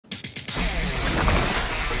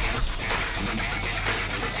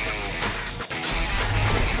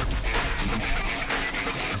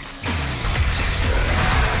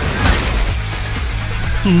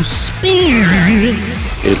It's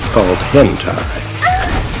called hentai.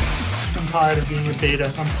 I'm tired of being a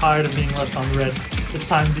beta. I'm tired of being left on red. It's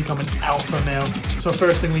time to become an alpha male. So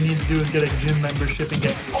first thing we need to do is get a gym membership and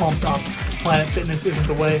get pumped up. Planet Fitness isn't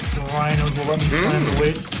the way. The rhinos will let me slam the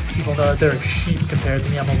weights. People know that they're a sheep compared to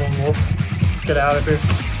me. I'm a lone wolf. Let's get out of here.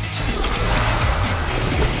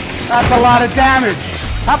 That's a lot of damage.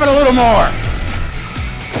 How about a little more?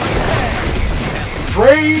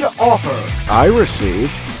 Trade offer. I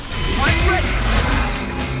receive.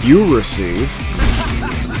 You receive.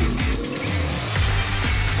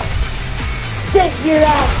 Sit your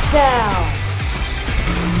ass down!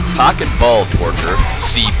 Cock and ball torture,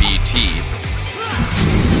 CBT.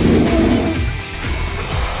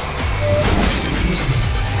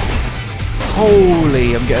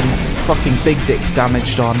 Holy, I'm getting fucking big dick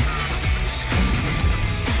damaged on.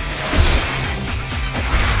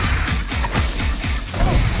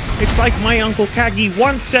 It's like my Uncle Kagi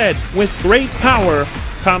once said, with great power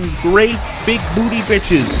comes great big booty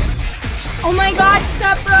bitches. Oh my god,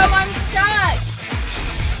 stop bro, I'm stuck!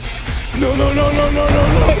 No, no, no, no, no, no,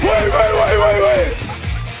 no. Wait.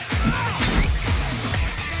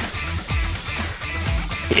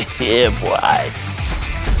 Yeah, boy.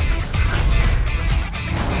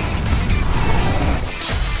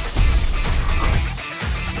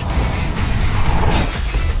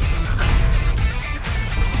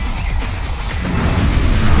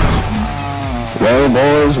 Well,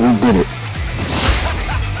 boys, we did it.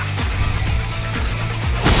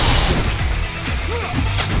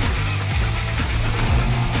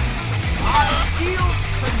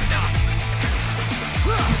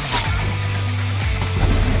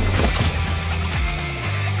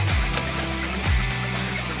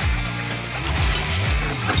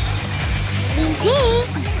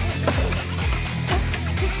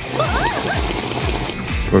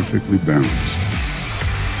 Perfectly balanced.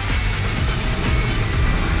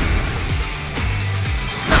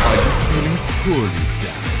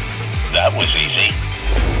 That was easy.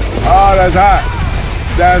 Oh, that's hot.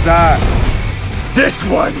 That's hot. This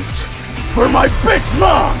one's for my bitch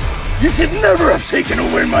mom. You should never have taken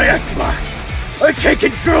away my Xbox. I can't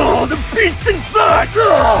control the beast inside.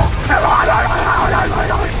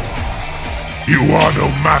 You are no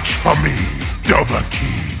match for me,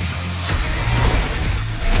 Dovahkiin.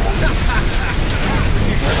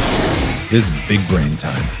 This is big brain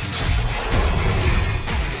time.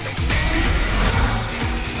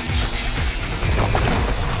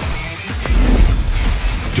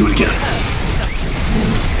 Do it again.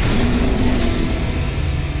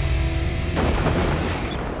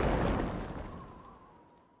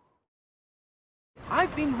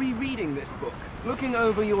 I've been rereading this book, looking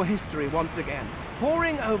over your history once again,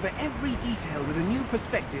 poring over every detail with a new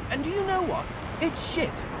perspective, and do you know what? It's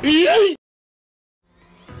shit.